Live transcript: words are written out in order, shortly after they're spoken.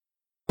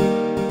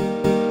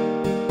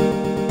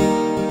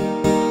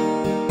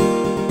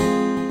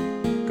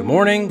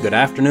morning, good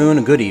afternoon,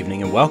 and good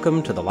evening, and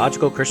welcome to the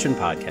Logical Christian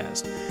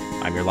Podcast.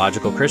 I'm your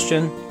Logical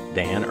Christian,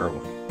 Dan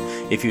Irwin.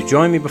 If you've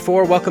joined me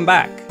before, welcome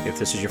back. If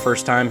this is your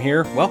first time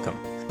here, welcome.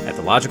 At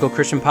the Logical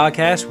Christian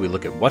Podcast, we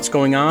look at what's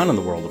going on in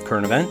the world of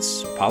current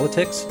events,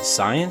 politics,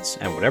 science,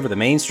 and whatever the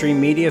mainstream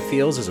media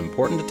feels is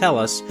important to tell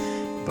us,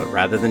 but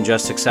rather than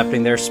just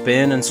accepting their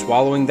spin and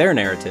swallowing their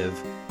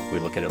narrative, we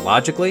look at it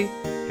logically,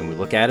 and we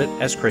look at it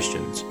as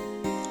Christians.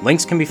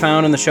 Links can be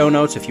found in the show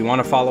notes if you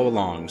want to follow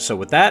along. So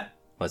with that,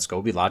 let's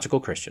go be logical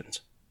Christians.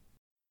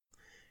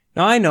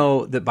 Now, I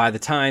know that by the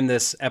time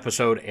this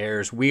episode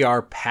airs, we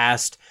are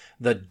past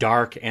the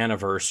dark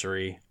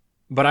anniversary,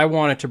 but I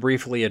wanted to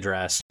briefly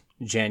address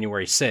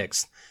January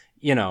 6th,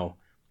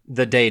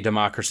 the day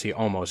democracy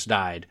almost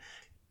died.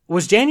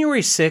 Was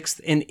January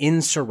 6th an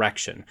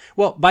insurrection?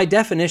 Well, by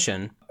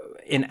definition,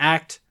 an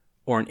act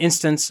or an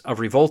instance of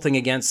revolting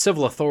against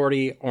civil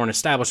authority or an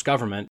established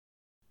government,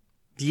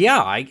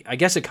 yeah, I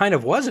guess it kind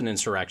of was an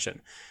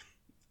insurrection.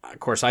 Of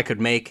course, I could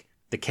make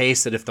the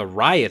case that if the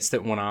riots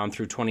that went on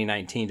through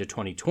 2019 to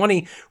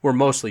 2020 were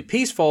mostly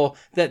peaceful,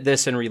 that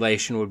this in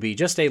relation would be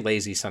just a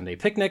lazy Sunday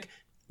picnic,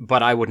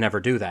 but I would never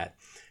do that.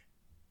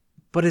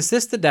 But is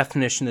this the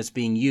definition that's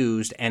being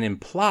used and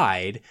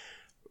implied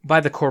by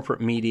the corporate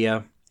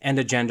media and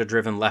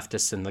agenda-driven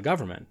leftists in the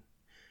government?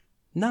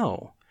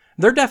 No.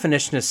 Their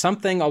definition is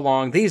something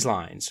along these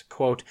lines.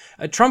 Quote,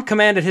 Trump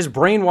commanded his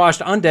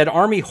brainwashed undead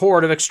army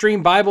horde of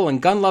extreme Bible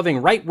and gun-loving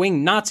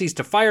right-wing Nazis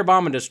to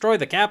firebomb and destroy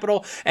the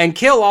Capitol and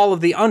kill all of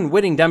the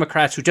unwitting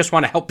Democrats who just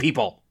want to help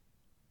people.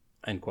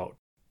 End quote.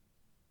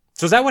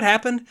 So is that what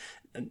happened?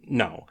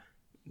 No,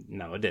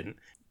 it didn't.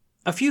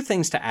 A few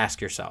things to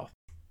ask yourself.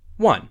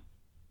 1.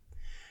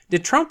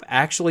 Did Trump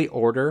actually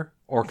order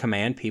or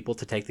command people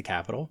to take the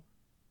Capitol?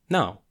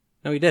 No,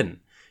 he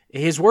didn't.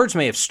 His words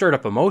may have stirred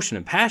up emotion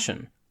and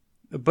passion,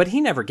 but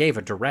he never gave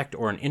a direct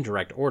or an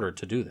indirect order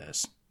to do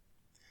this.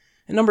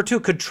 And number 2,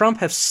 could Trump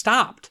have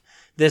stopped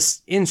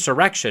this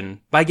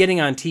insurrection by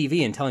getting on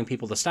TV and telling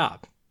people to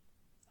stop?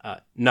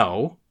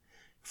 No.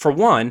 For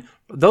one,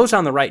 those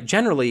on the right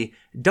generally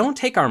don't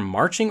take our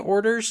marching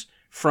orders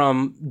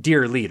from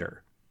dear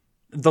leader.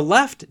 The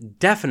left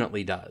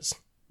definitely does,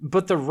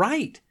 but the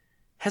right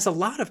has a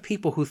lot of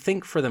people who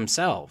think for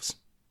themselves.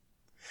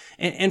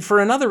 And for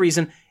another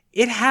reason,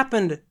 it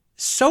happened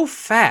so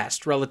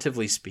fast,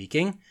 relatively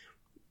speaking,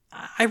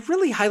 I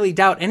really highly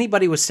doubt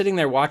anybody was sitting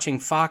there watching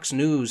Fox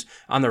News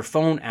on their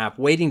phone app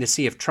waiting to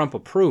see if Trump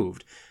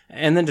approved,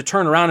 and then to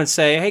turn around and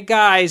say, hey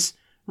guys,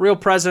 real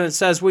president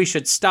says we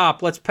should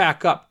stop, let's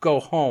pack up, go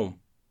home.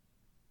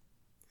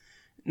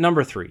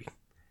 Number 3,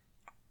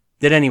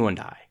 did anyone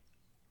die?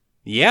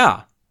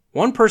 Yeah,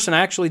 one person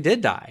actually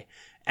did die,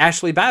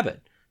 Ashley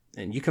Babbitt,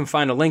 and you can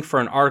find a link for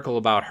an article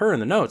about her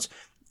in the notes.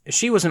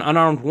 She was an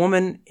unarmed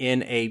woman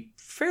in a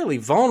fairly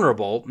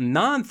vulnerable,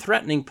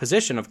 non-threatening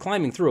position of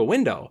climbing through a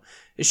window.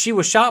 She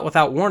was shot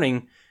without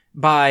warning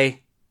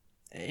by,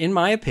 in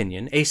my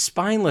opinion, a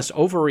spineless,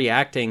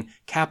 overreacting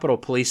Capitol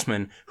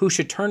policeman who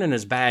should turn in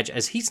his badge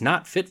as he's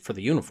not fit for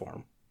the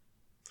uniform.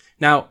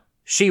 Now,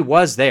 she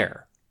was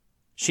there.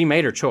 She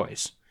made her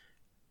choice.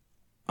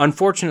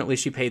 Unfortunately,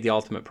 she paid the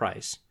ultimate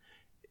price.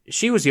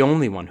 She was the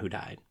only one who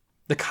died.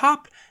 The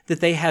cop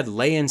that they had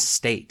lay in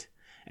state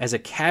as a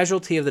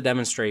casualty of the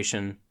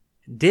demonstration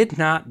did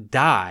not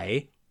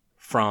die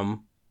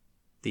from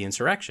the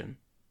insurrection.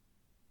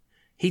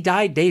 He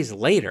died days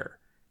later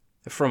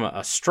from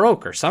a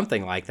stroke or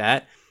something like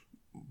that.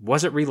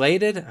 Was it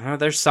related?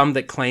 There's some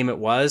that claim it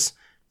was.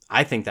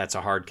 I think that's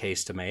a hard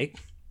case to make.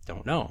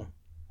 Don't know.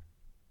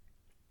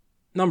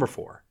 Number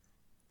 4.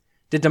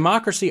 Did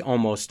democracy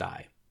almost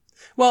die?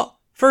 Well,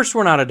 first,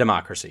 we're not a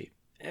democracy.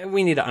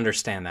 We need to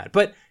understand that.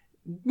 But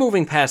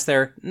moving past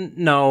there,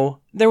 no,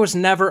 there was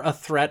never a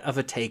threat of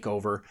a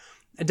takeover.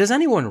 Does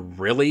anyone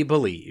really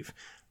believe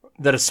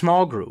that a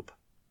small group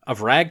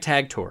of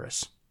ragtag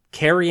tourists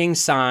carrying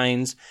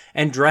signs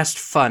and dressed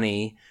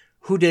funny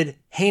who did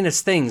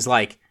heinous things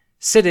like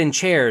sit in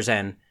chairs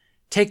and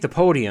take the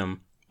podium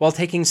while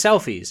taking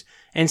selfies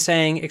and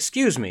saying,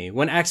 excuse me,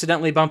 when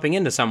accidentally bumping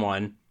into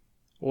someone,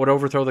 would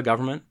overthrow the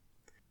government?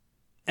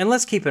 And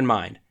let's keep in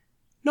mind,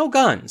 no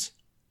guns,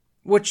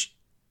 which,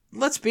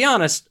 let's be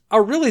honest,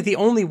 are really the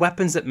only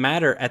weapons that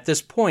matter at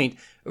this point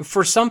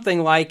for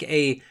something like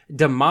a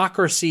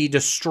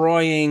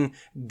democracy-destroying,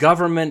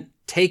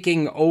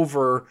 government-taking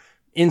over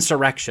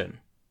insurrection.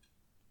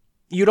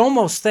 You'd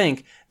almost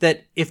think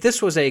that if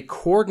this was a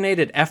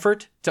coordinated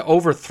effort to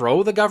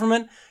overthrow the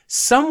government,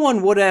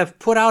 someone would have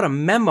put out a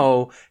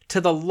memo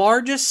to the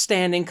largest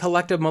standing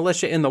collective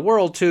militia in the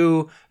world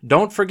to,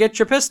 don't forget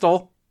your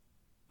pistol.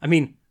 I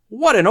mean,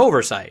 what an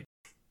oversight.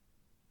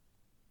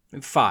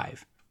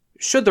 5.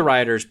 Should the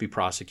rioters be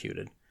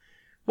prosecuted?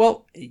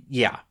 Well,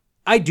 yeah,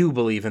 I do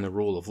believe in the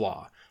rule of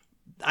law.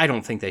 I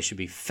don't think they should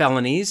be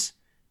felonies.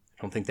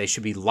 I don't think they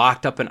should be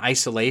locked up in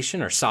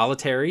isolation or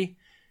solitary.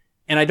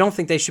 And I don't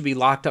think they should be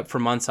locked up for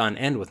months on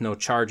end with no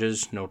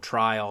charges, no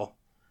trial.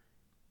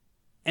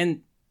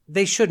 And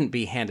they shouldn't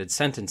be handed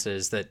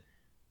sentences that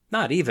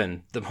not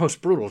even the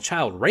most brutal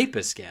child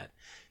rapists get.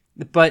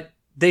 But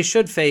they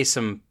should face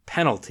some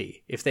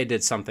penalty if they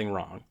did something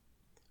wrong.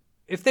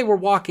 If they were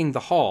walking the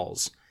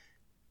halls,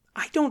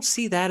 I don't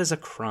see that as a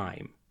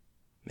crime.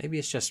 Maybe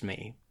it's just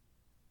me.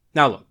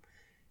 Now look,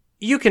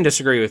 you can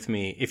disagree with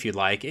me if you'd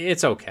like.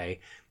 It's okay.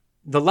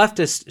 The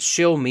leftist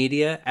shill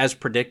media, as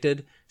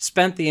predicted,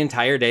 spent the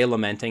entire day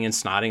lamenting and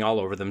snotting all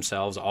over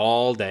themselves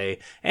all day,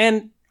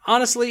 and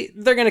honestly,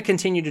 they're going to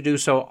continue to do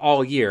so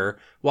all year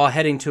while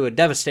heading to a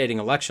devastating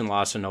election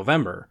loss in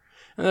November.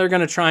 And they're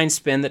going to try and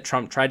spin that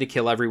Trump tried to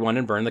kill everyone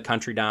and burn the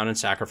country down and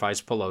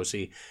sacrifice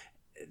Pelosi.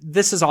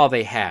 This is all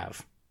they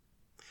have.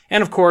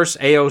 And of course,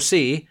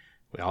 AOC,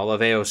 we all love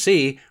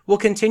AOC, will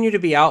continue to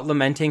be out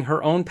lamenting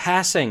her own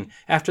passing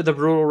after the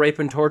brutal rape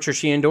and torture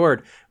she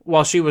endured,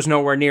 while she was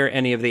nowhere near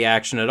any of the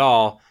action at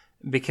all,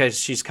 because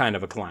she's kind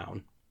of a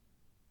clown.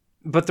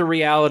 But the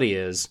reality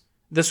is,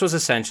 this was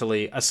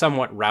essentially a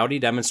somewhat rowdy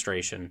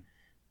demonstration,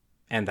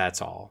 and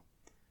that's all.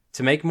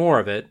 To make more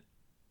of it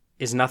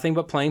is nothing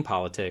but playing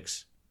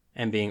politics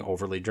and being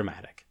overly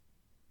dramatic.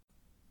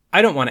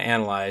 I don't want to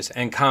analyze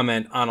and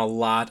comment on a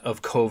lot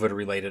of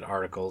COVID-related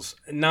articles,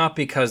 not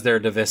because they're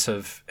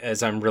divisive,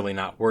 as I'm really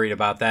not worried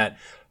about that,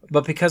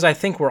 but because I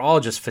think we're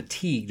all just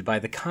fatigued by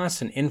the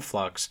constant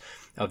influx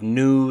of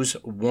news,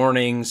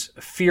 warnings,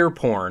 fear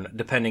porn,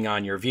 depending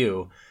on your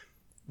view.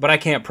 But I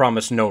can't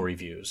promise no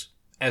reviews,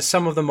 as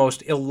some of the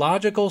most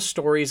illogical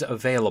stories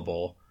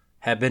available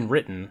have been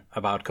written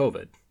about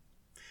COVID.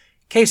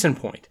 Case in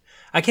point,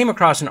 I came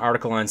across an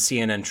article on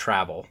CNN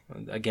Travel,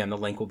 again the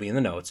link will be in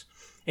the notes,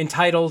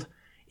 entitled,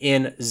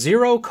 "In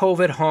Zero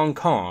COVID Hong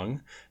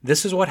Kong,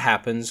 This is What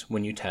Happens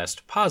When You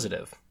Test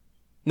Positive."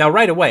 Now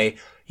right away,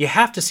 you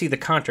have to see the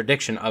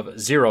contradiction of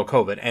zero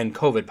COVID and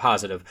COVID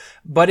positive,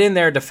 but in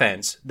their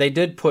defense, they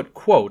did put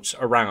quotes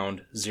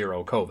around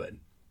zero COVID.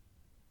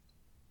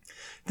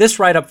 This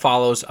write-up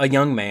follows a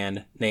young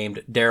man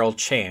named Daryl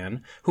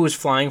Chan, who is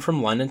flying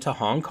from London to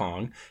Hong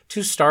Kong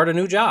to start a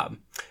new job.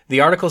 The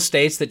article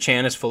states that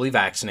Chan is fully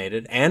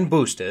vaccinated and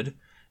boosted.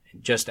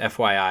 Just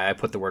FYI, I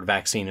put the word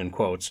vaccine in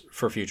quotes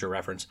for future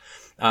reference.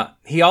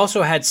 He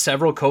also had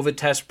several COVID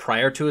tests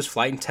prior to his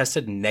flight and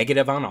tested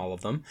negative on all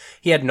of them.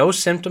 He had no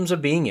symptoms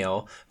of being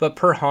ill, but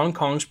per Hong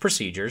Kong's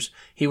procedures,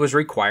 he was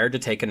required to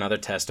take another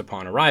test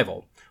upon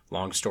arrival.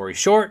 Long story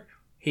short,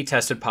 he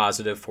tested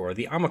positive for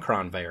the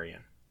Omicron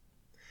variant.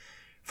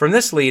 From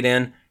this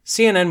lead-in,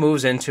 CNN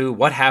moves into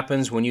what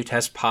happens when you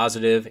test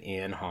positive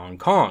in Hong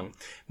Kong,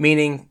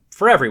 meaning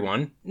for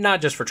everyone,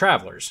 not just for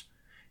travelers.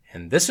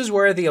 And this is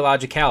where the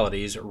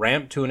illogicalities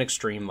ramp to an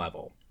extreme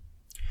level.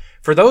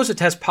 For those that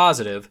test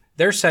positive,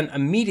 they're sent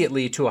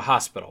immediately to a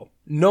hospital,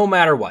 no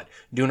matter what.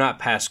 Do not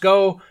pass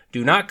go,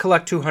 do not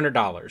collect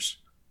 $200,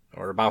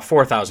 or about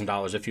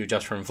 $4,000 if you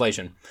adjust for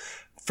inflation.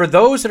 For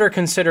those that are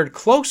considered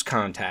close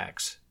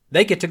contacts,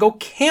 they get to go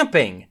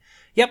camping.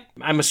 Yep,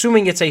 I'm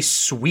assuming it's a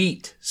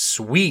sweet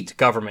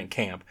government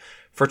camp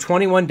for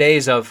 21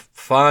 days of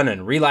fun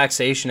and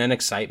relaxation and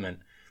excitement,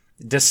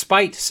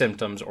 despite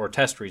symptoms or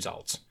test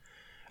results.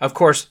 Of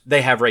course,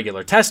 they have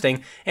regular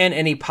testing, and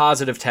any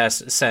positive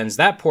test sends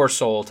that poor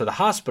soul to the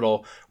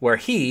hospital where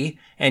he,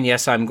 and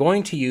yes, I'm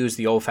going to use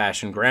the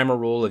old-fashioned grammar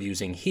rule of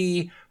using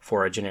he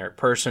for a generic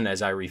person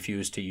as I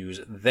refuse to use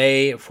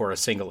they for a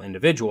single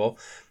individual,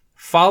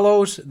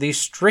 follows the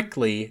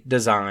strictly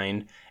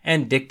designed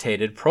and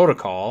dictated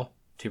protocol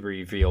to be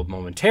revealed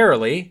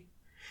momentarily,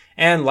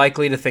 and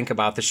likely to think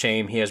about the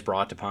shame he has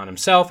brought upon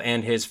himself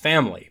and his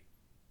family.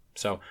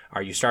 So,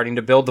 are you starting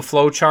to build the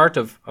flow chart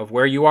of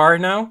where you are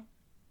now?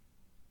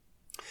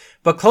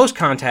 But close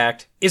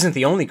contact isn't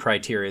the only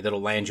criteria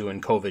that'll land you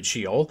in COVID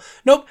Sheol.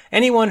 Nope,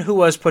 anyone who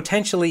was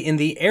potentially in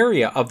the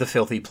area of the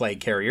filthy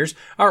plague carriers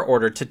are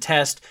ordered to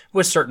test,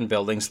 with certain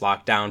buildings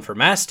locked down for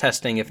mass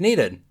testing if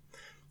needed.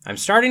 I'm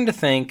starting to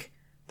think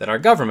that our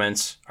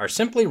governments are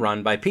simply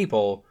run by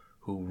people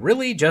who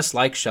really just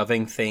like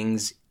shoving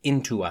things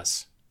into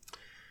us.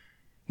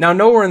 Now,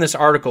 nowhere in this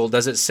article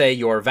does it say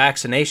your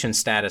vaccination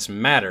status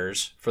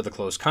matters for the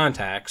close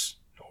contacts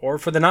or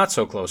for the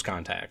not-so-close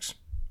contacts.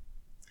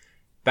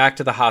 Back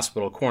to the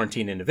hospital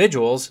quarantine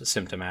individuals,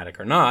 symptomatic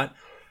or not,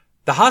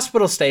 the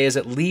hospital stay is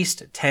at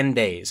least 10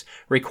 days,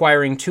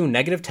 requiring 2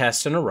 negative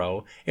tests in a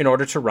row in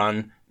order to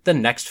run the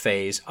next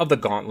phase of the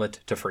gauntlet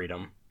to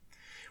freedom.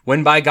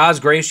 When by God's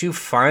grace you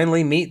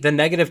finally meet the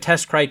negative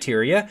test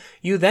criteria,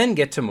 you then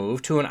get to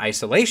move to an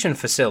isolation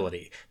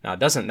facility. Now,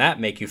 doesn't that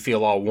make you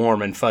feel all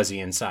warm and fuzzy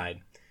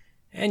inside?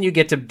 And you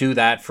get to do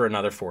that for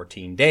another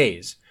 14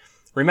 days.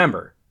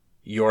 Remember,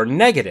 you're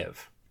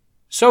negative.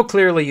 So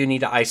clearly you need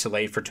to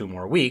isolate for 2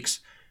 more weeks,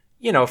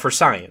 for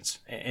science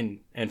and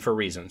for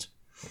reasons.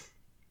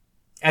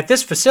 At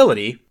this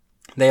facility,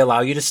 they allow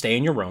you to stay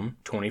in your room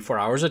 24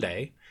 hours a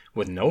day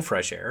with no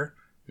fresh air,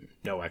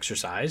 no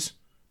exercise,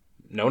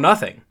 no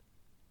nothing.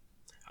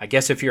 I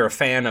guess if you're a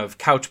fan of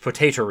couch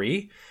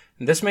potatory,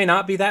 this may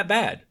not be that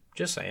bad.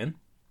 Just saying.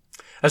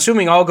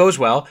 Assuming all goes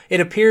well, it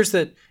appears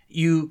that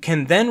you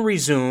can then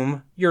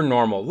resume your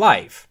normal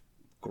life.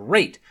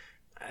 Great.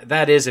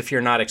 That is, if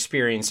you're not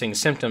experiencing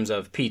symptoms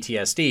of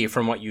PTSD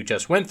from what you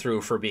just went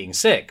through for being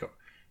sick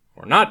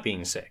or not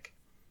being sick.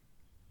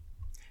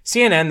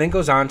 CNN then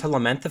goes on to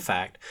lament the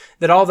fact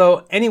that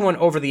although anyone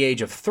over the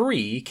age of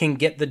 3 can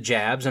get the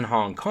jabs in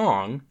Hong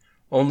Kong,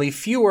 only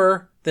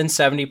fewer than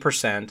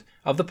 70%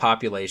 of the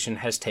population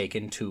has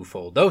taken 2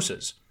 full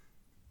doses.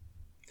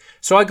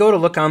 So I go to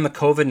look on the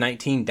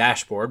COVID-19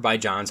 dashboard by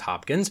Johns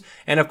Hopkins,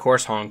 and of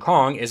course Hong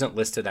Kong isn't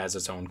listed as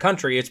its own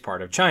country, it's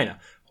part of China.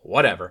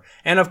 Whatever.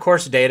 And of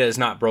course data is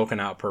not broken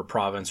out per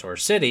province or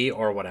city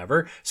or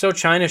whatever, so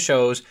China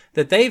shows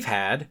that they've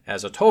had,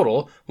 as a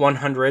total,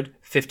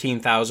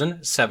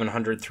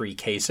 115,703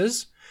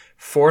 cases,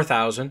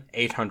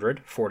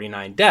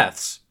 4,849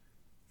 deaths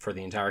for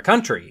the entire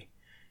country,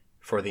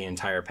 for the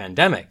entire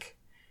pandemic.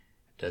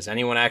 Does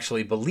anyone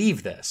actually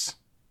believe this?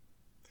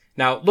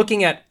 Now,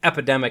 looking at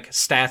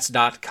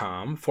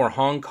epidemicstats.com for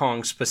Hong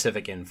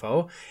Kong-specific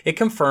info, it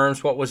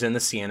confirms what was in the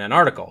CNN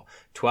article: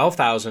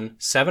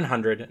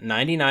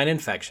 12,799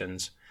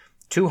 infections,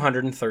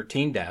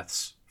 213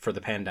 deaths for the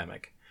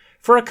pandemic,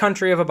 for a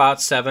country of about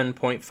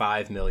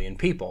 7.5 million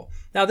people.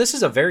 Now, this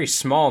is a very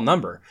small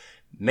number.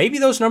 Maybe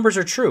those numbers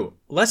are true.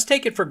 Let's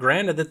take it for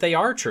granted that they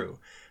are true.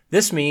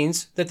 This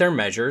means that their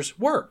measures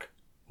work,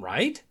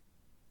 right?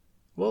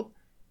 Well,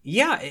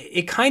 yeah,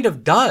 it kind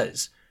of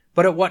does.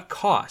 But at what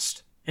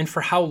cost? And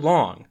for how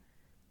long?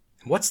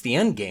 What's the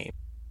end game?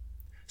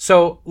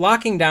 So,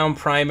 locking down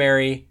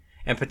primary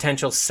and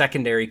potential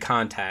secondary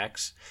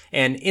contacts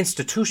and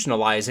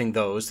institutionalizing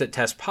those that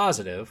test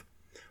positive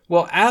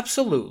will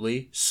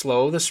absolutely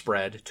slow the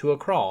spread to a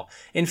crawl.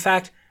 In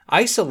fact,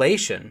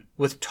 isolation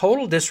with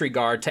total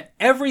disregard to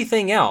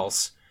everything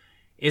else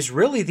is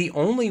really the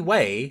only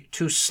way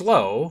to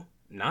slow,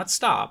 not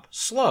stop,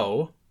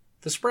 slow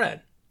the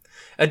spread.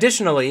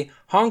 Additionally,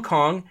 Hong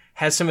Kong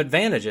has some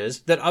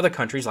advantages that other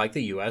countries like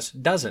the U.S.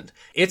 doesn't.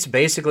 It's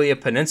basically a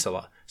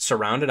peninsula,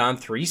 surrounded on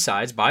 3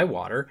 sides by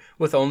water,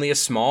 with only a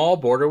small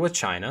border with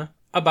China,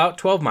 about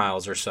 12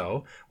 miles or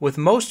so, with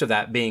most of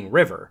that being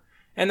river,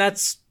 and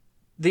that's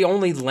the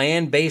only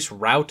land-based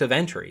route of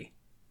entry.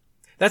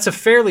 That's a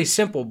fairly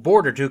simple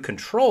border to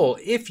control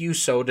if you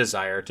so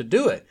desire to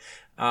do it,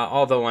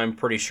 although I'm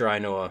pretty sure I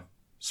know a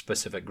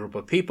specific group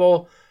of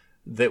people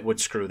that would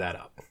screw that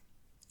up.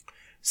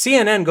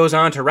 CNN goes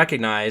on to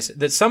recognize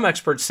that some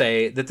experts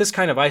say that this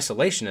kind of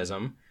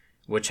isolationism,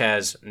 which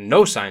has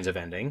no signs of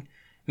ending,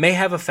 may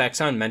have effects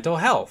on mental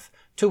health,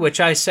 to which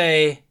I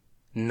say,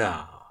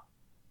 no.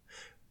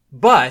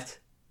 But,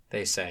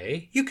 they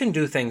say, you can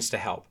do things to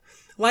help,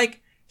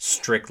 like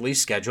strictly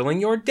scheduling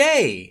your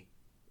day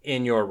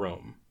in your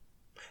room,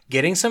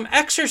 getting some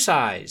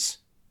exercise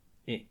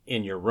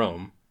in your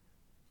room,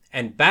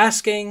 and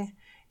basking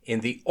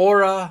in the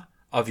aura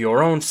of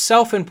your own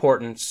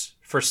self-importance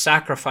for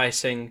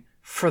sacrificing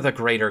for the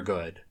greater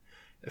good.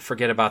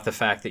 Forget about the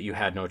fact that you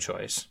had no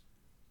choice.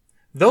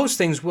 Those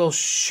things will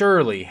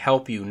surely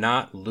help you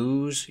not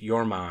lose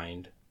your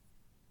mind.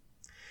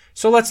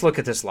 So let's look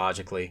at this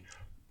logically.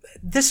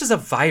 This is a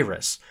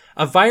virus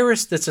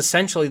that's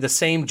essentially the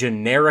same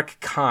generic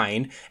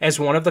kind as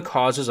one of the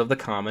causes of the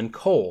common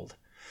cold.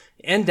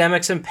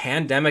 Endemics and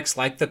pandemics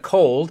like the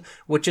cold,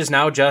 which is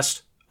now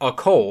just a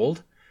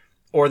cold,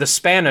 or the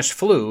Spanish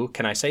flu,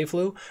 can I say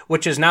flu?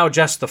 Which is now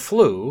just the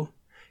flu,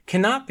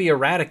 cannot be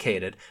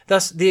eradicated.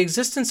 Thus, the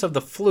existence of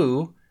the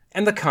flu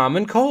and the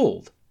common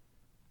cold.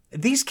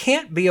 These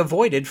can't be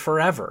avoided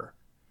forever.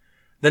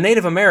 The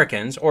Native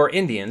Americans, or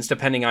Indians,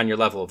 depending on your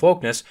level of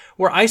wokeness,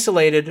 were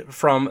isolated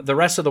from the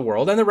rest of the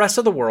world, and the rest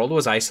of the world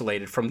was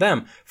isolated from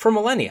them for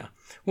millennia.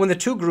 When the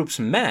two groups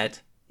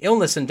met,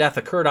 illness and death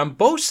occurred on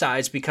both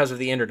sides because of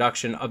the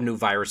introduction of new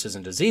viruses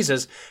and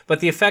diseases, but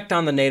the effect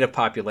on the native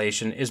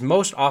population is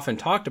most often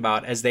talked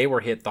about as they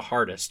were hit the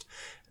hardest.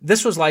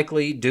 This was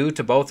likely due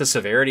to both the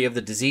severity of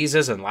the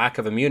diseases and lack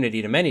of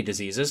immunity to many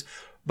diseases,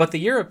 but the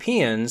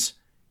Europeans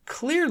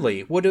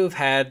clearly would have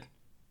had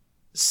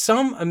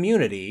some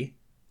immunity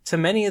to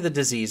many of the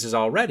diseases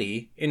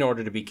already in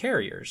order to be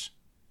carriers.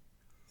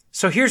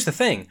 So here's the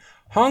thing.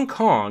 Hong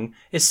Kong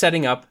is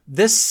setting up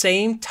this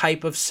same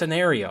type of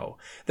scenario.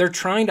 They're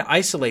trying to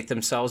isolate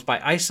themselves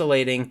by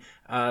isolating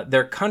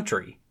their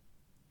country.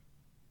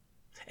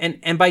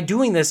 And by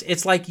doing this,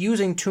 it's like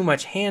using too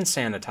much hand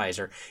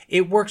sanitizer.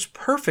 It works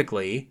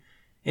perfectly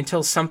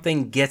until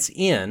something gets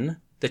in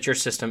that your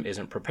system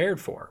isn't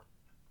prepared for.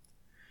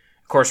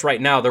 Of course,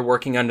 right now they're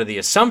working under the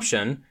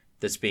assumption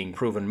that's being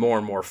proven more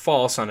and more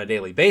false on a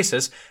daily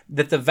basis,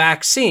 that the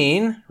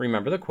vaccine,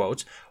 remember the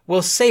quotes,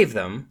 will save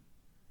them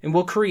and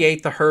will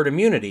create the herd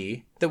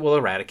immunity that will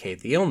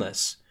eradicate the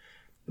illness.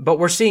 But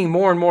we're seeing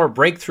more and more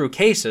breakthrough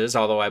cases,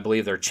 although I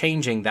believe they're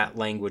changing that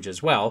language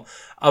as well,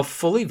 of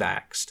fully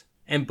vaxxed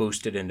and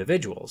boosted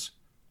individuals.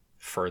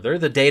 Further,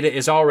 the data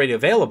is already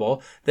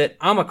available that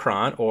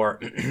Omicron, or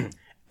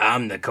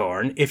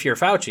Omnicorn, if you're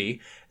Fauci,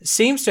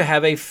 seems to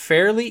have a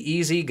fairly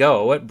easy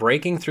go at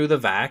breaking through the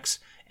vax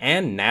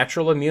and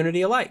natural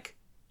immunity alike.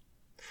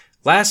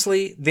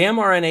 Lastly, the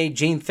mRNA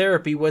gene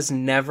therapy was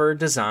never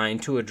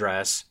designed to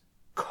address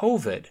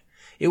COVID.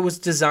 It was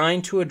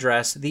designed to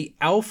address the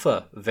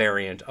alpha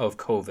variant of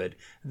COVID,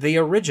 the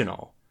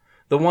original,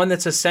 the one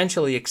that's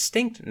essentially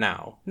extinct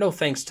now, no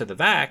thanks to the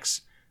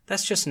vax,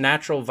 That's just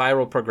natural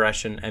viral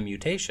progression and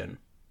mutation.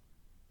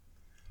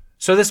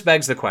 So this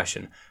begs the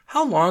question,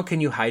 how long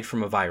can you hide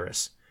from a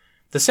virus?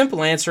 The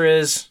simple answer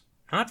is,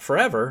 not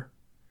forever.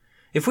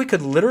 If we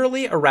could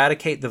literally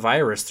eradicate the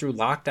virus through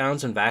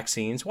lockdowns and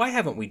vaccines, why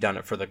haven't we done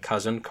it for the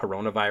cousin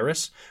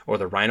coronavirus, or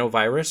the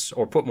rhinovirus,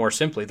 or put more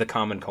simply, the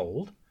common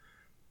cold?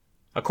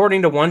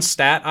 According to one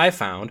stat I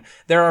found,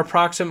 there are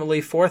approximately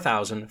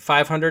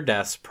 4,500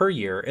 deaths per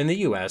year in the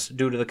U.S.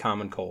 due to the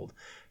common cold.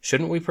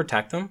 Shouldn't we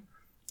protect them?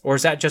 Or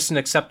is that just an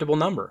acceptable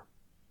number?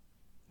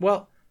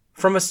 Well,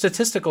 from a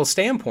statistical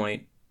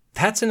standpoint,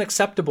 that's an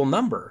acceptable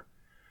number.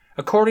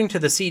 According to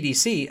the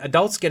CDC,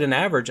 adults get an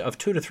average of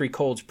 2 to 3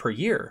 colds per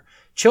year,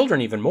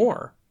 children even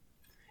more.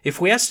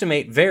 If we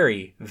estimate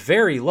very,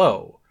 very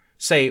low,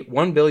 say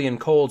 1 billion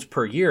colds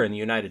per year in the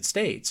United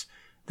States,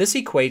 this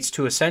equates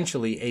to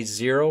essentially a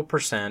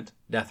 0%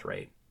 death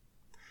rate.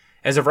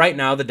 As of right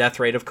now, the death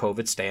rate of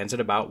COVID stands at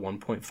about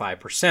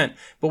 1.5%,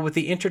 but with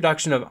the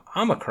introduction of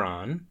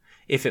Omicron,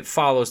 if it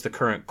follows the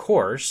current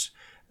course,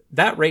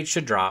 that rate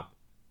should drop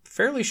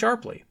fairly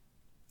sharply.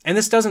 And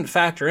this doesn't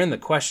factor in the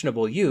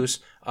questionable use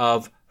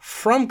of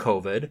from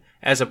COVID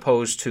as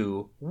opposed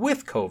to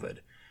with COVID.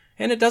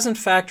 And it doesn't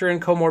factor in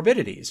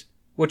comorbidities,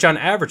 which on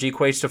average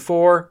equates to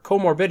 4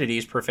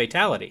 comorbidities per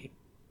fatality.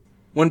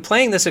 When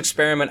playing this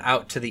experiment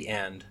out to the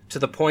end, to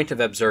the point of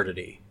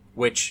absurdity,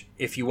 which,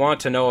 if you want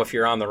to know if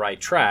you're on the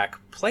right track,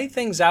 play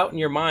things out in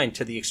your mind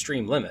to the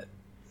extreme limit.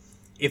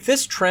 If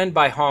this trend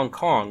by Hong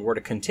Kong were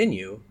to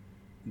continue,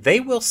 they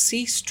will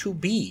cease to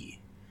be.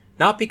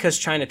 Not because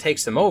China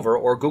takes them over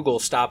or Google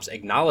stops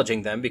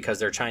acknowledging them because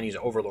their Chinese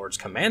overlords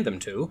command them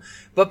to,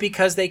 but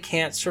because they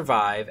can't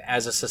survive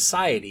as a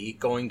society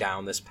going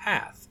down this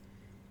path.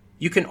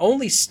 You can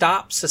only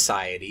stop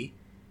society,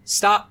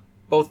 stop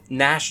both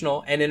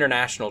national and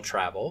international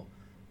travel,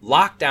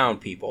 lock down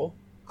people,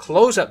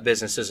 close up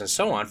businesses and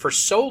so on for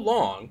so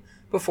long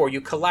before you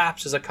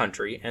collapse as a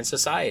country and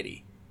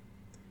society.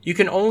 You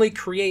can only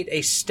create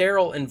a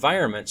sterile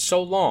environment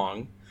so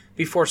long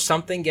before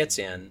something gets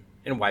in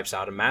and wipes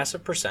out a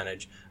massive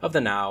percentage of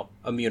the now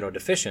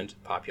immunodeficient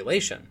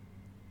population.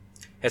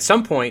 At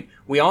some point,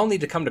 we all need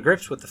to come to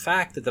grips with the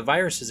fact that the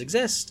viruses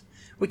exist.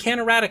 We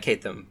can't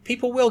eradicate them.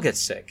 People will get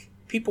sick.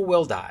 People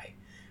will die.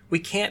 We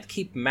can't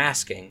keep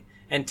masking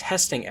and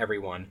testing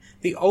everyone.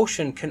 The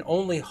ocean can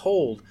only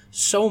hold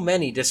so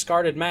many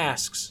discarded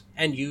masks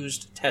and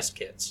used test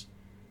kits.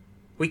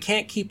 We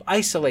can't keep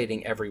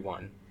isolating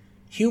everyone.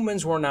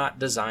 Humans were not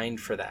designed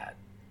for that.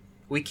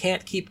 We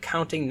can't keep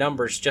counting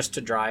numbers just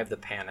to drive the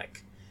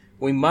panic.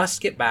 We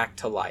must get back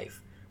to life.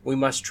 We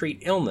must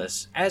treat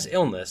illness as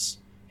illness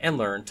and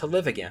learn to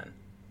live again.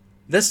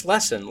 This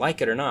lesson,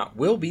 like it or not,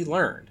 will be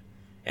learned,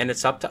 and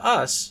it's up to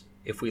us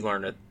if we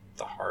learn it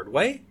the hard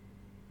way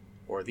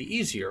or the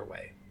easier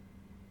way.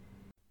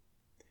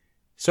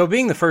 So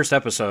being the first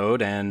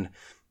episode, and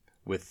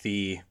with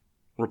the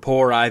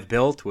rapport I've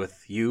built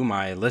with you,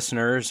 my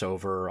listeners,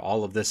 over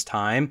all of this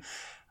time,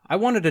 I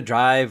wanted to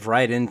dive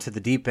right into the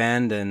deep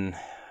end and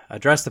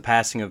address the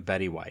passing of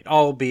Betty White,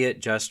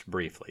 albeit just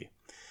briefly.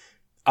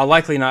 I'll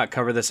likely not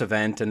cover this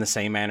event in the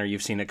same manner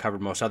you've seen it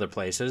covered most other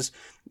places,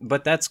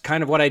 but that's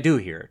kind of what I do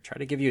here, try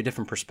to give you a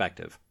different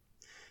perspective.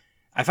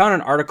 I found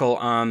an article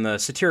on the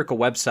satirical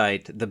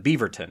website The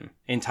Beaverton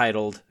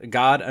entitled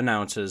God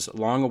Announces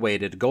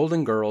Long-Awaited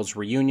Golden Girls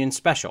Reunion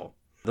Special.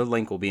 The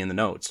link will be in the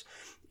notes.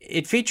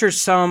 It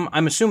features some,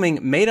 I'm assuming,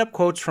 made-up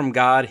quotes from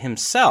God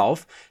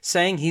himself,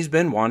 saying he's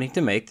been wanting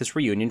to make this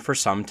reunion for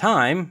some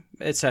time,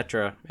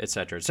 etc.,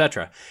 etc.,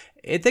 etc.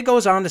 It then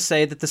goes on to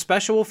say that the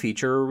special will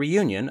feature a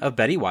reunion of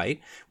Betty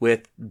White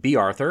with Bea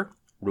Arthur,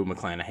 Rue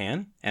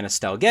McClanahan, and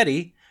Estelle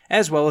Getty,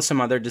 as well as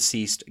some other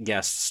deceased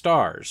guest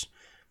stars.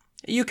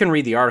 You can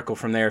read the article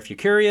from there if you're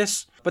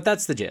curious, but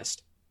that's the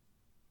gist.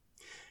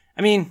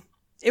 I mean,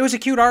 it was a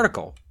cute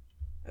article.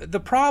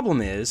 The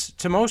problem is,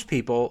 to most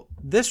people,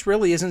 this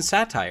really isn't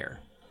satire.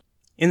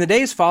 In the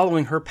days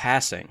following her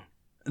passing,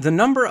 the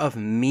number of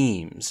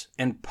memes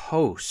and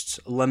posts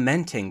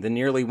lamenting the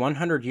nearly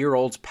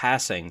 100-year-old's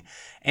passing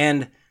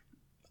and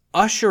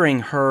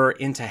ushering her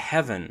into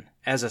heaven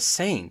as a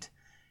saint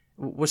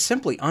was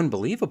simply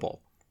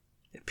unbelievable.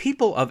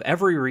 People of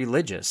every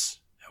religious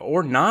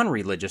or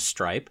non-religious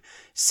stripe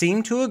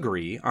seem to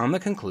agree on the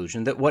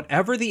conclusion that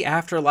whatever the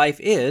afterlife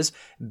is,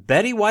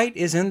 Betty White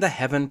is in the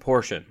heaven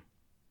portion.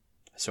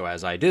 So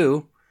as I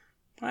do,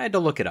 I had to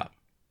look it up.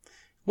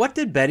 What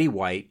did Betty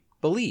White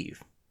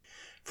believe?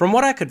 From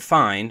what I could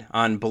find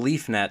on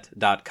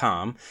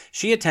BeliefNet.com,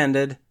 she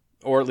attended,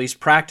 or at least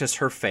practiced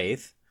her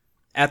faith,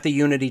 at the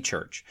Unity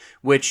Church,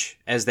 which,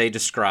 as they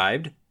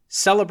described,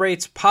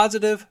 celebrates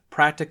positive,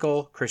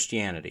 practical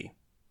Christianity.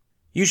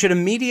 You should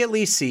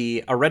immediately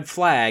see a red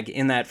flag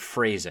in that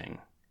phrasing.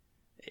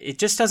 It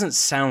just doesn't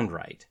sound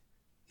right.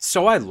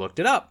 So I looked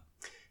it up.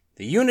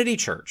 The Unity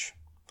Church.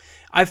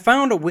 I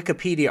found a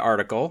Wikipedia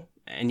article,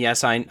 and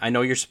yes, I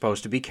know you're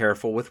supposed to be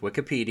careful with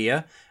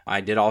Wikipedia.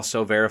 I did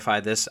also verify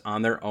this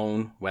on their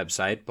own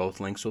website. Both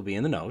links will be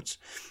in the notes.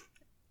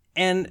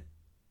 And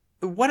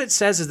What it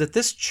says is that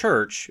this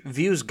church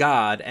views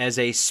God as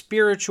a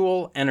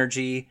spiritual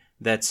energy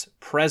that's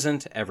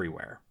present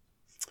everywhere.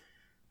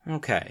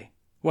 Okay,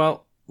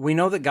 well, we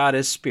know that God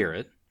is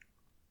spirit,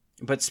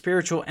 but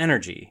spiritual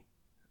energy,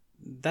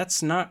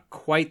 that's not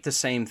quite the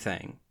same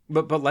thing.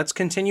 But let's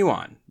continue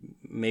on.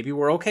 Maybe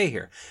we're okay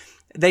here.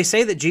 They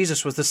say that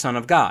Jesus was the Son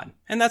of God,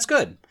 and that's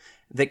good,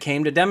 that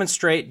came to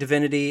demonstrate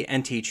divinity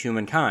and teach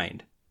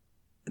humankind.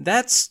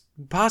 That's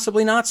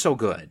possibly not so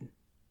good.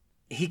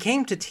 He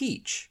came to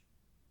teach,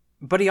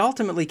 but he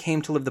ultimately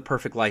came to live the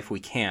perfect life we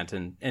can't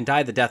and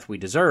die the death we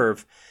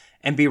deserve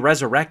and be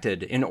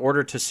resurrected in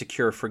order to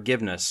secure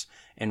forgiveness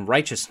and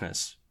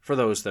righteousness for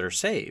those that are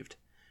saved.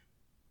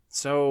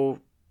 So,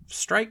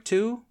 strike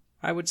two,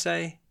 I would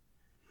say.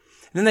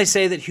 Then they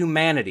say that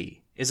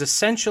humanity is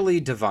essentially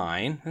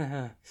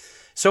divine,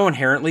 so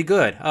inherently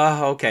good.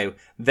 Okay,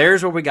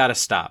 there's where we got to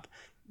stop.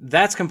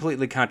 That's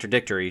completely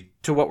contradictory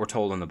to what we're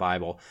told in the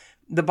Bible.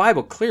 The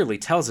Bible clearly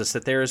tells us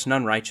that there is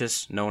none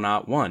righteous, no,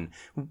 not one.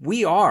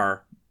 We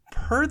are,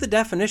 per the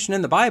definition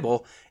in the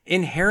Bible,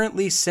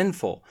 inherently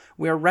sinful.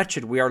 We are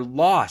wretched. We are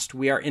lost.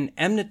 We are in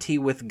enmity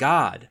with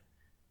God.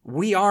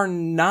 We are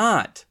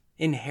not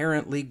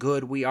inherently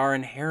good. We are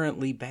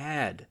inherently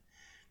bad.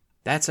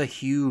 That's a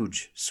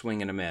huge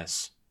swing and a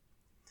miss.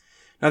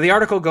 Now, the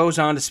article goes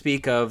on to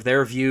speak of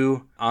their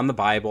view on the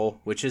Bible,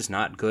 which is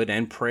not good,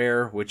 and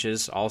prayer, which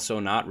is also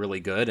not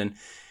really good. And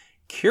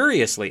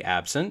curiously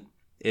absent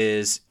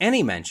is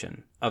any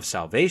mention of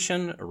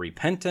salvation,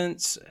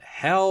 repentance,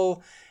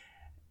 hell,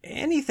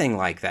 anything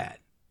like that.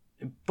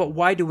 But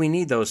why do we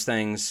need those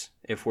things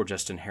if we're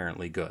just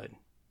inherently good?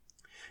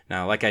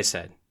 Now, like I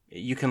said,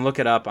 you can look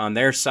it up on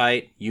their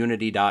site,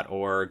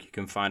 unity.org. You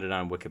can find it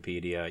on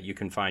Wikipedia. You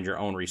can find your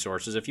own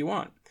resources if you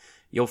want.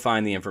 You'll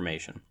find the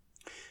information.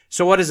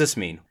 So what does this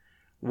mean?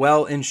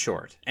 Well, in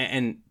short,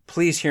 and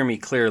please hear me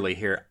clearly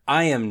here,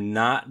 I am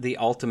not the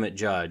ultimate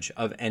judge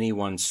of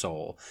anyone's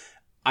soul.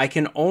 I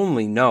can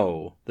only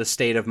know the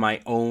state of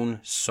my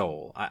own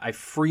soul. I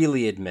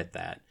freely admit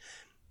that.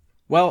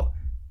 Well,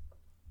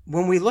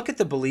 when we look at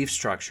the belief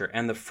structure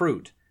and the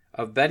fruit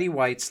of Betty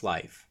White's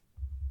life,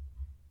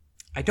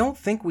 I don't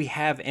think we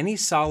have any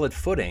solid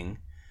footing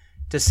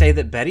to say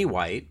that Betty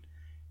White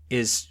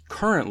is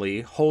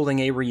currently holding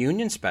a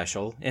reunion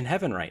special in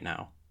heaven right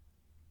now.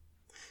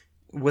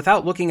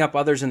 Without looking up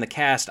others in the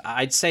cast,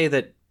 I'd say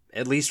that,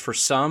 at least for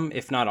some,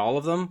 if not all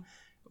of them,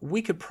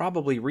 we could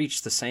probably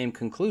reach the same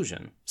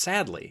conclusion,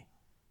 sadly.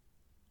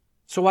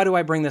 So why do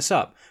I bring this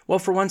up? Well,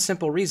 for one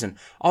simple reason.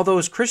 Although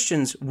as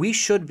Christians, we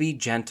should be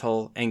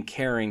gentle and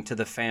caring to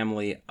the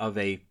family of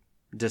a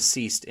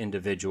deceased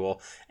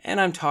individual, and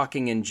I'm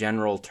talking in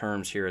general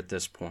terms here at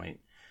this point.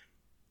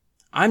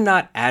 I'm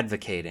not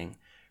advocating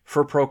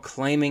for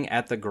proclaiming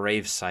at the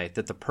gravesite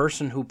that the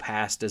person who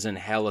passed is in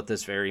hell at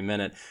this very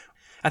minute.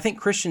 I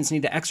think Christians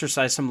need to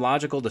exercise some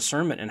logical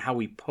discernment in how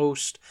we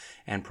post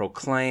and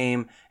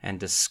proclaim and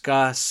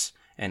discuss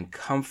and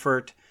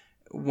comfort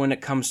when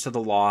it comes to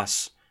the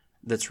loss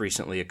that's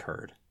recently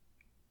occurred.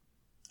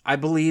 I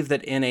believe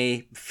that in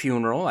a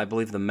funeral, I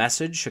believe the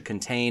message should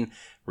contain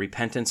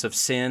repentance of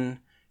sin,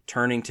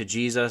 turning to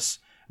Jesus,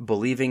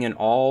 believing in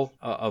all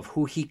of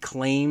who he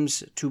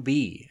claims to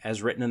be,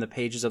 as written in the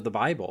pages of the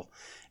Bible,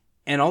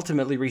 and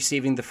ultimately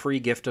receiving the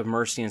free gift of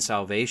mercy and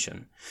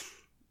salvation.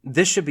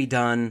 This should be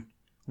done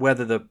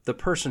whether the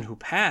person who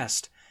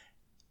passed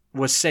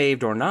was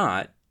saved or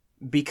not,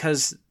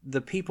 because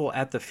the people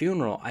at the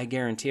funeral, I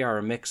guarantee, are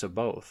a mix of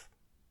both.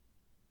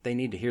 They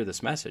need to hear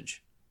this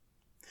message.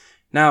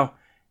 Now,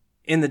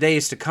 in the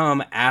days to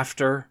come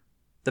after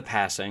the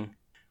passing,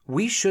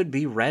 we should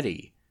be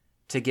ready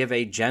to give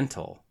a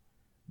gentle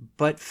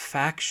but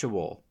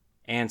factual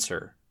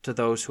answer to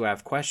those who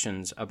have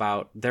questions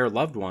about their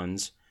loved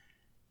ones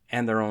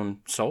and their own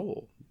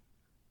soul.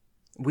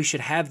 We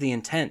should have the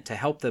intent to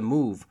help them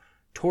move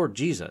toward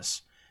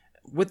Jesus,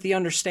 with the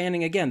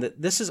understanding, again,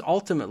 that this is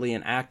ultimately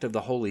an act of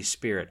the Holy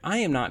Spirit. I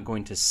am not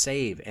going to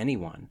save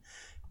anyone,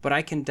 but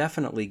I can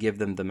definitely give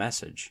them the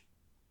message.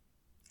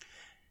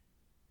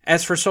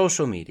 As for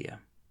social media,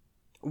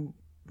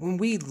 when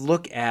we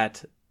look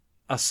at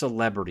a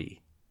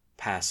celebrity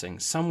passing,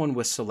 someone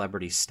with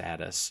celebrity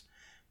status,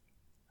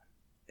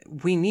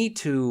 we need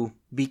to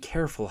be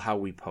careful how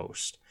we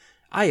post.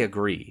 I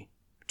agree.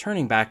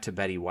 Turning back to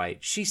Betty White,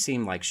 she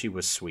seemed like she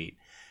was sweet.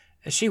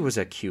 She was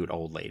a cute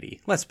old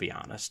lady, let's be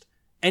honest.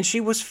 And she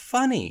was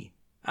funny.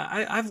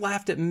 I've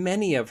laughed at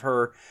many of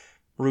her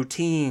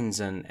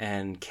routines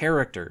and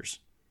characters.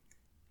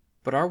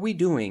 But are we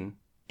doing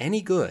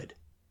any good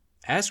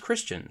as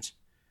Christians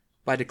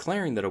by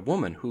declaring that a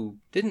woman who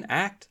didn't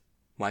act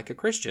like a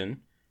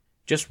Christian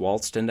just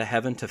waltzed into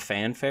heaven to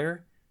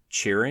fanfare,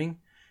 cheering,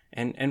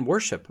 and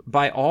worship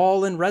by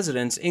all in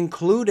residence,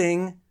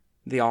 including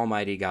the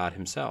Almighty God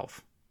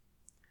himself?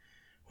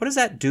 What does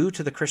that do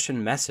to the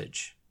Christian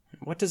message?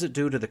 What does it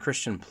do to the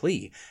Christian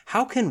plea?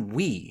 How can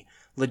we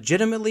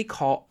legitimately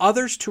call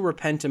others to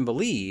repent and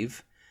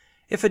believe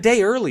if a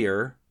day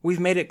earlier we've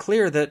made it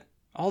clear that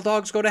all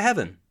dogs go to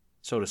heaven,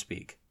 so to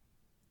speak?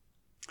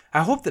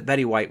 I hope that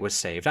Betty White was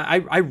saved.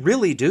 I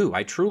really do.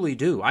 I truly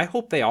do. I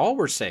hope they all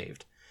were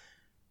saved.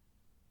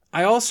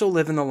 I also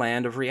live in the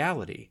land of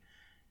reality,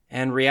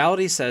 and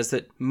reality says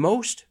that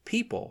most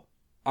people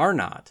are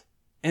not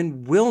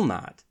and will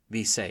not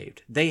be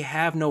saved. They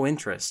have no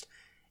interest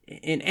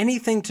in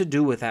anything to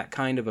do with that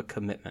kind of a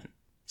commitment.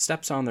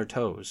 Steps on their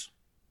toes.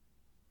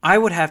 I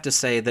would have to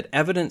say that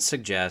evidence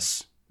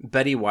suggests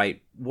Betty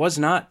White was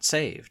not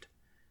saved.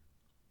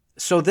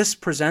 So this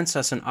presents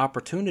us an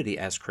opportunity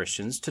as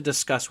Christians to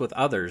discuss with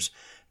others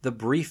the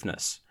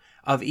briefness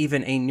of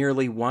even a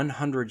nearly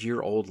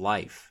 100-year-old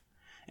life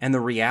and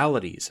the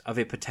realities of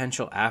a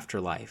potential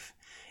afterlife.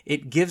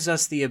 It gives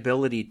us the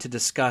ability to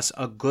discuss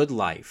a good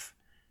life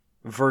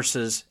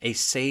versus a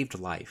saved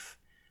life.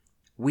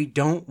 We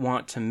don't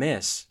want to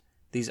miss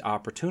these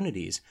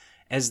opportunities.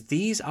 As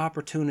these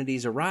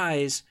opportunities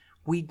arise,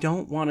 we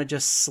don't want to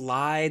just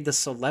slide the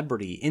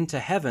celebrity into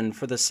heaven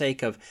for the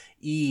sake of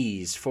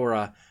ease, for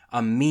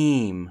a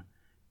meme.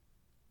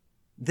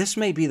 This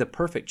may be the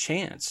perfect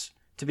chance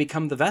to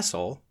become the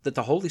vessel that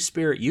the Holy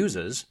Spirit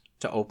uses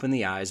to open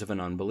the eyes of an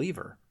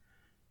unbeliever.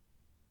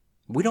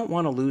 We don't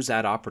want to lose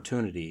that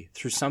opportunity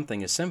through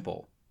something as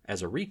simple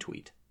as a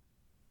retweet.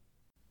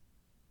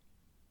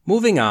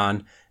 Moving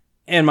on,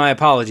 and my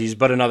apologies,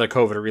 but another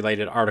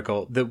COVID-related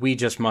article that we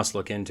just must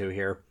look into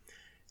here.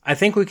 I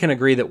think we can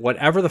agree that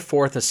whatever the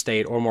Fourth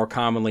Estate, or more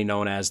commonly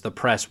known as the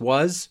press,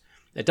 was,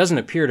 it doesn't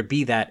appear to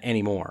be that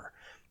anymore.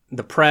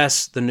 The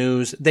press, the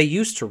news, they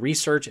used to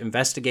research,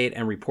 investigate,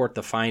 and report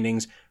the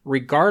findings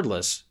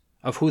regardless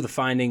of who the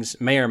findings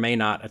may or may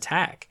not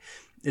attack.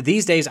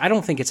 These days, I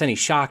don't think it's any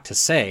shock to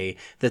say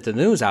that the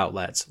news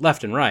outlets,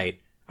 left and right,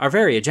 are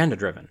very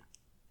agenda-driven.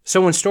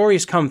 So when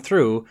stories come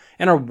through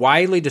and are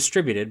widely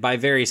distributed by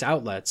various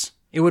outlets,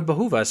 it would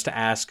behoove us to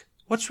ask,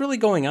 what's really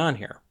going on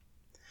here?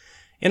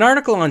 An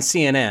article on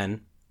CNN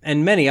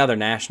and many other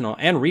national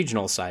and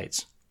regional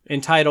sites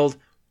entitled,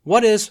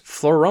 "What is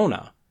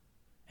Flurona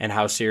and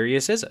how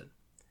serious is it?"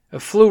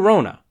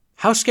 Flurona.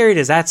 How scary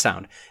does that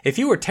sound? If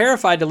you were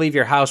terrified to leave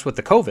your house with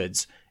the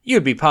COVIDs,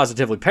 you'd be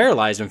positively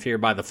paralyzed in fear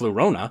by the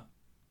Flurona.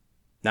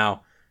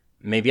 Now,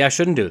 maybe I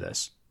shouldn't do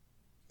this.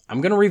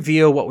 I'm going to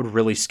reveal what would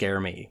really scare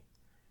me.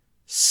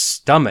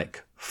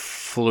 Stomach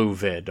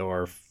fluvid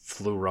or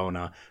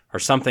Flurona or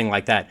something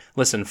like that.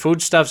 Listen,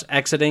 foodstuffs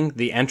exiting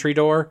the entry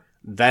door,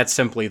 that's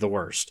simply the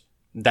worst.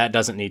 That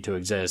doesn't need to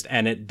exist,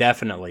 and it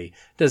definitely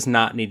does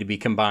not need to be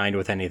combined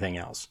with anything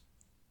else.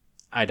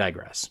 I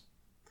digress.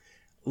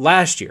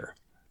 Last year,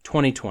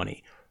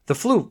 2020, the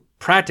flu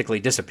practically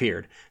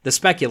disappeared. The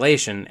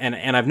speculation,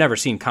 and I've never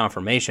seen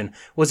confirmation,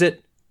 was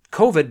that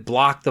COVID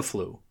blocked the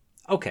flu.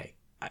 Okay,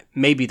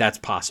 maybe that's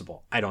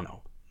possible. I don't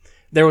know.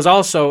 There was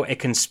also a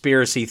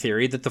conspiracy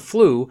theory that the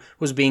flu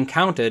was being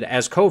counted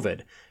as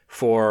COVID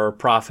for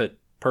profit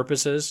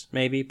purposes,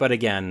 maybe, but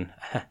again,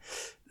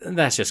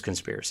 that's just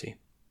conspiracy.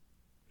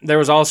 There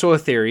was also a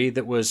theory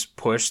that was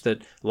pushed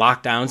that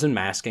lockdowns and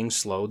masking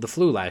slowed the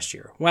flu last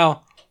year.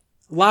 Well,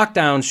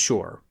 lockdowns,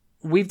 sure.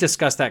 We've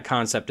discussed that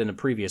concept in a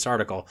previous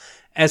article.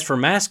 As for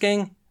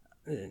masking,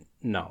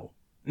 no.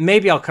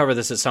 Maybe I'll cover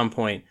this at some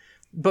point,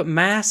 but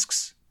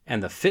masks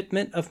and the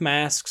fitment of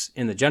masks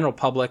in the general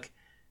public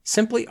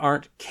simply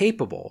aren't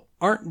capable,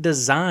 aren't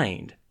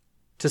designed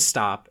to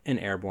stop an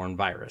airborne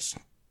virus.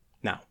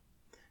 Now,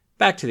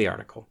 back to the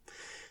article.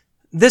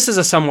 This is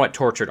a somewhat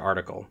tortured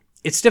article.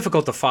 It's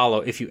difficult to follow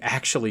if you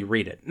actually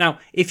read it. Now,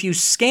 if you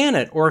scan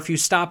it or if you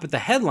stop at the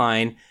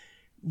headline,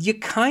 you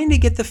kind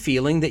of get the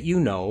feeling that you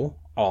know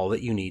all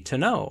that you need to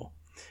know.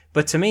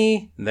 But to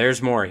me,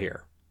 there's more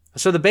here.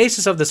 So the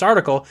basis of this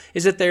article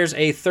is that there's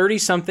a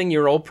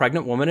 30-something-year-old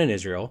pregnant woman in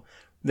Israel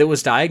that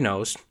was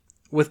diagnosed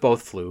with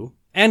both flu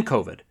and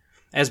COVID,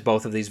 as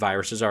both of these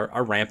viruses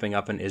are ramping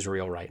up in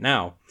Israel right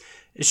now.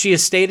 She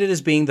is stated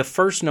as being the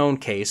first known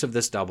case of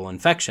this double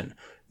infection.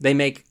 They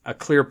make a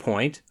clear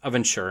point of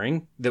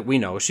ensuring that we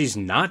know she's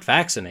not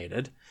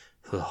vaccinated.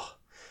 Ugh.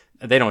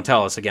 They don't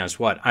tell us against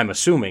what. I'm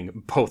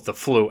assuming both the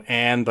flu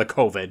and the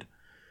COVID.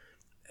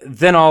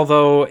 Then,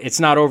 although it's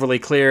not overly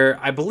clear,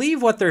 I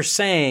believe what they're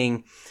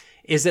saying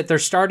is that they're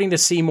starting to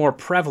see more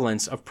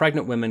prevalence of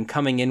pregnant women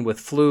coming in with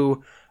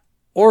flu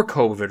or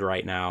COVID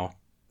right now.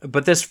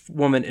 But this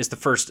woman is the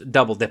first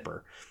double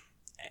dipper,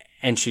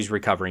 and she's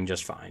recovering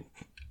just fine.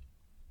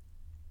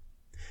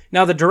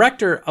 Now, the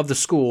director of the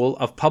School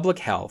of Public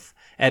Health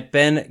at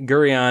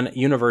Ben-Gurion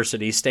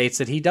University states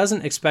that he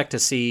doesn't expect to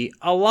see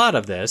a lot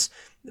of this,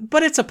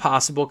 but it's a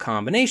possible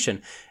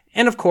combination.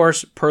 And of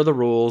course, per the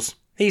rules,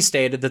 he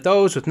stated that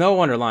those with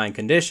no underlying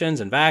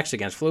conditions and vaxxed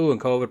against flu and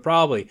COVID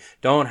probably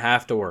don't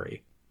have to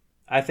worry.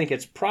 I think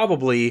it's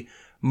probably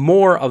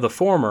more of the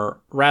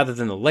former rather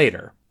than the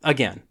later.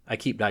 Again, I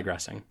keep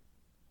digressing.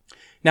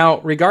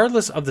 Now,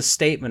 regardless of the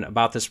statement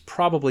about this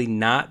probably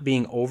not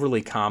being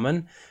overly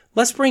common,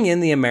 let's bring in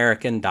the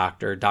American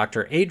doctor,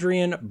 Dr.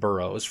 Adrian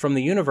Burrows from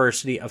the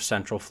University of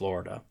Central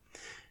Florida.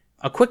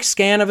 A quick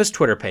scan of his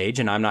Twitter page,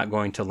 and I'm not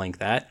going to link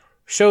that,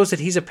 shows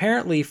that he's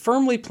apparently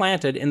firmly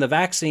planted in the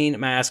vaccine,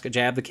 mask,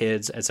 jab the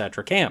kids,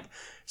 etc. camp.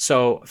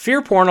 So,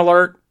 fear porn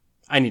alert.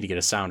 I need to get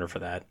a sounder for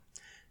that.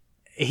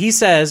 He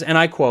says, and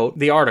I quote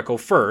the article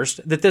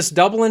first, that this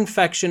double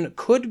infection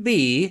could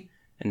be,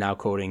 and now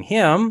quoting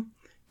him,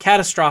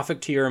 catastrophic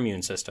to your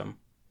immune system.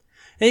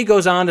 And he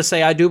goes on to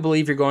say, I do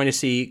believe you're going to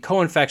see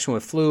co-infection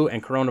with flu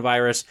and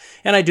coronavirus,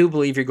 and I do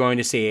believe you're going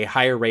to see a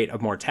higher rate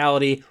of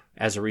mortality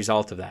as a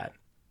result of that.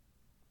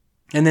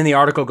 And then the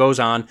article goes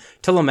on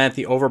to lament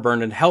the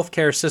overburdened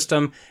healthcare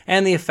system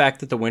and the effect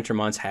that the winter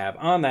months have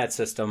on that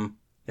system,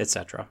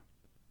 etc.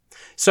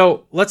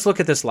 So let's look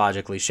at this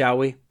logically, shall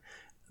we?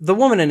 The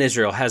woman in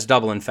Israel has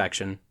double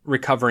infection,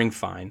 recovering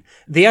fine.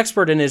 The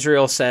expert in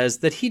Israel says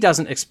that he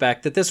doesn't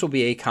expect that this will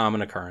be a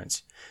common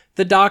occurrence.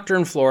 The doctor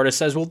in Florida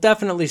says we'll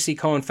definitely see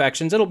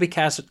co-infections, it'll be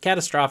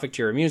catastrophic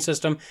to your immune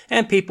system,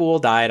 and people will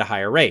die at a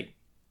higher rate.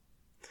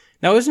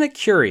 Now, isn't it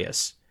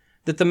curious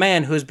that the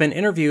man who has been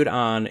interviewed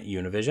on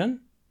Univision,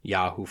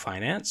 Yahoo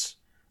Finance,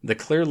 the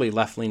clearly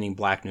left-leaning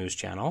Black News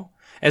Channel,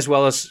 as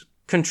well as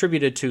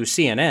contributed to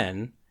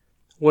CNN,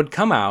 would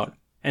come out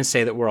and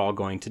say that we're all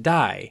going to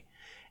die?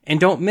 And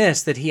don't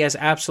miss that he has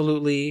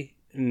absolutely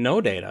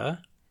no data,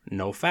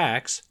 no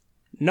facts,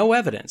 no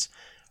evidence.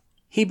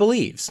 He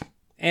believes,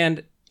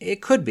 and it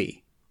could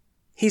be.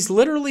 He's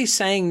literally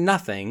saying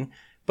nothing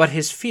but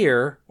his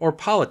fear or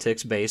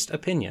politics-based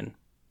opinion.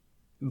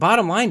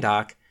 Bottom line,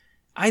 Doc,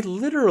 I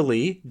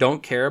literally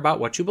don't care about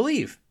what you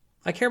believe.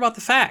 I care about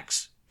the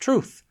facts,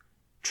 truth,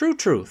 true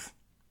truth,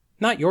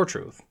 not your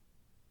truth.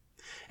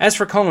 As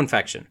for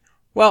co-infection,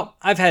 well,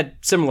 I've had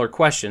similar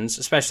questions,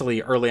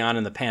 especially early on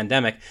in the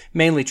pandemic,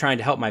 mainly trying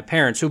to help my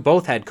parents who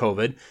both had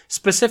COVID,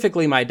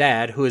 specifically my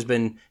dad, who has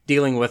been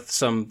dealing with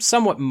some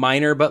somewhat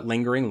minor but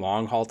lingering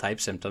long-haul type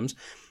symptoms,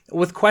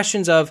 with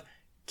questions of,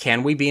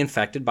 can we be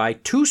infected by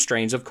 2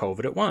 strains of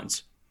COVID at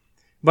once?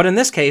 But in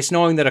this case,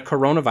 knowing that a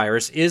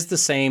coronavirus is the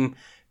same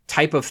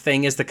type of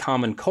thing as the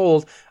common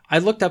cold, I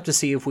looked up to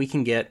see if we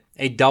can get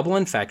a double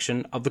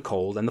infection of the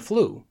cold and the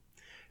flu.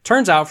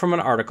 Turns out from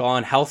an article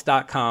on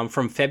health.com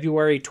from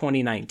February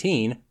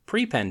 2019,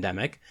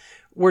 pre-pandemic,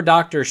 where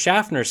Dr.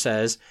 Schaffner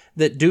says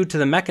that due to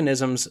the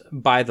mechanisms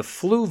by the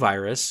flu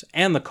virus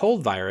and the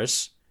cold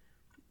virus,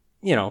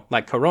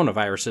 like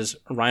coronaviruses,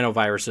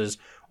 rhinoviruses,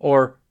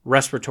 or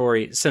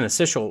respiratory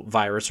syncytial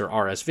virus or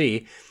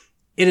RSV,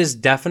 it is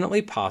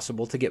definitely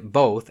possible to get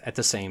both at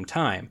the same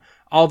time,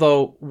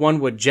 although one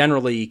would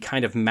generally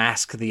kind of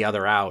mask the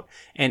other out,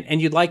 and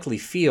you'd likely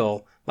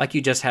feel like you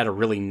just had a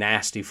really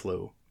nasty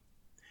flu.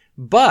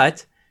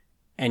 But,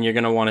 and you're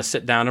going to want to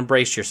sit down and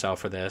brace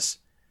yourself for this,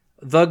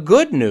 the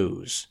good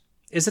news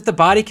is that the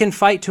body can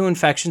fight 2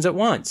 infections at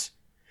once.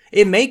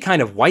 It may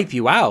kind of wipe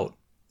you out,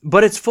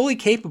 but it's fully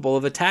capable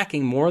of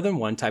attacking more than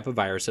one type of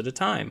virus at a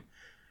time.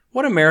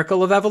 What a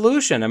miracle of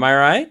evolution, am I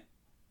right?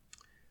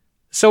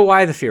 So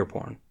why the fear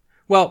porn?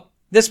 Well,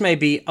 this may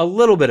be a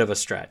little bit of a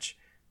stretch,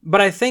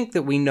 but I think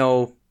that we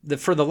know that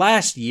for the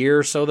last year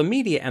or so, the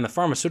media and the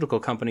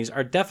pharmaceutical companies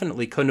are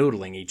definitely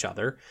canoodling each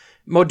other.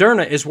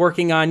 Moderna is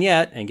working on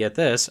yet, and get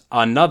this,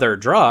 another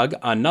drug,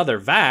 another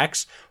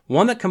vax,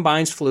 one that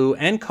combines flu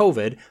and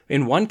COVID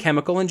in one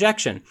chemical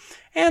injection.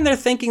 And they're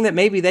thinking that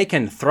maybe they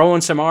can throw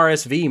in some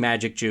RSV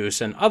magic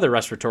juice and other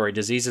respiratory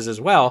diseases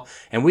as well,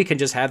 and we can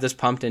just have this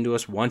pumped into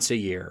us once a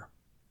year.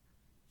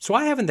 So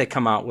why haven't they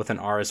come out with an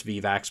RSV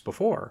vax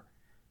before?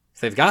 If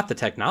they've got the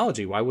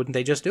technology, why wouldn't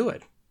they just do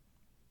it?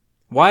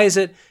 Why is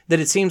it that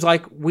it seems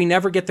like we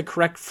never get the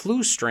correct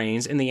flu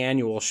strains in the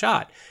annual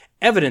shot?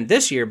 Evident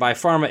this year by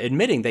pharma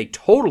admitting they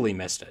totally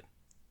missed it.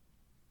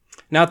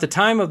 Now, at the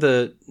time of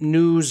the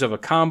news of a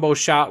combo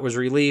shot was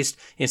released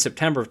in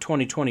September of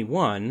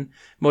 2021,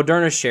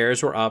 Moderna's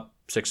shares were up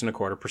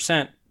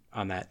 6.25%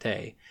 on that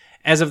day.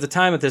 As of the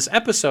time of this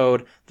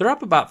episode, they're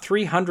up about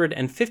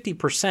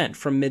 350%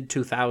 from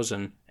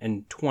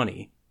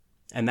mid-2020.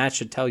 And that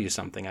should tell you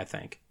something, I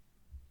think.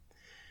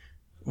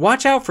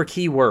 Watch out for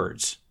key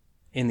words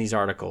in these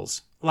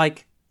articles,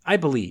 like I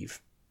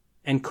believe,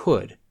 and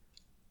could,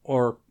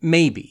 or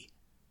maybe.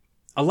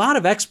 A lot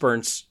of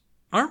experts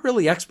aren't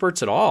really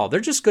experts at all. They're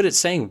just good at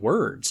saying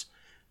words.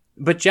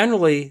 But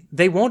generally,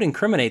 they won't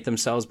incriminate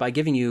themselves by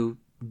giving you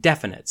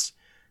definites.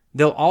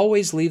 They'll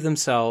always leave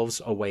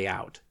themselves a way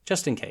out,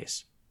 just in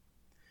case.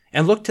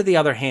 And look to the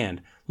other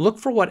hand. Look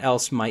for what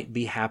else might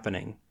be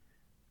happening.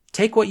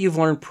 Take what you've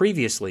learned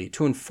previously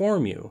to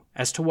inform you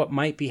as to what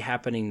might be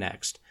happening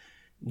next.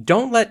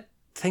 Don't let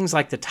things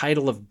like the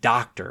title of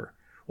doctor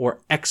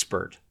or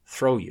expert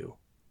throw you.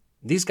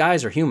 These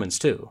guys are humans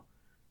too.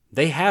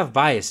 They have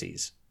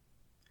biases.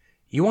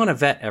 You want to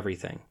vet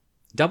everything.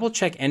 Double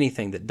check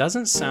anything that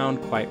doesn't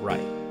sound quite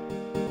right.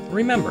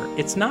 Remember,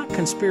 it's not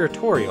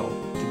conspiratorial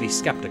to be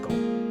skeptical.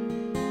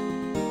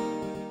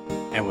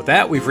 And with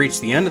that, we've reached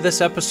the end of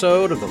this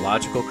episode of the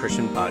Logical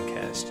Christian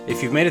Podcast.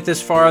 If you've made it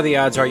this far, the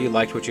odds are you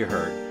liked what you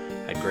heard.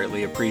 I'd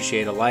greatly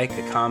appreciate a like,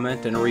 a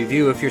comment, and a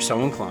review if you're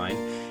so inclined.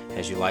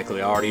 As you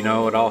likely already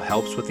know, it all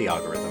helps with the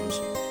algorithms.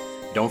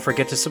 Don't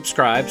forget to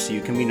subscribe so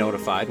you can be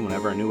notified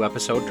whenever a new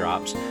episode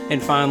drops.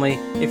 And finally,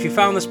 if you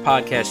found this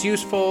podcast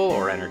useful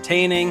or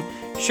entertaining,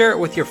 share it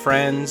with your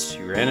friends,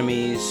 your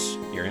enemies,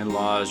 your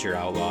in-laws, your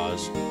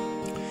outlaws.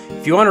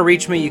 If you want to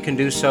reach me, you can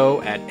do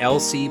so at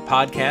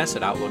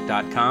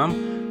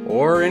lcpodcast@outlook.com,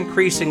 or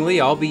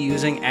increasingly, I'll be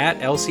using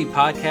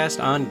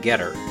 @lcpodcast on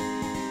Getter.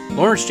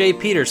 Lawrence J.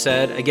 Peter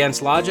said,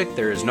 "Against logic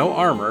there is no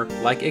armor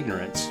like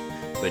ignorance.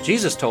 But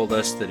Jesus told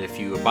us that if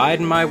you abide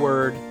in my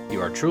word,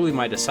 you are truly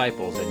my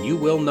disciples, and you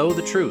will know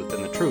the truth,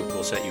 and the truth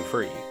will set you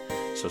free."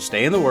 So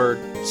stay in the word,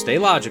 stay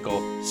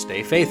logical,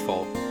 stay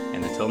faithful,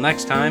 and until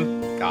next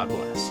time, God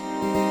bless.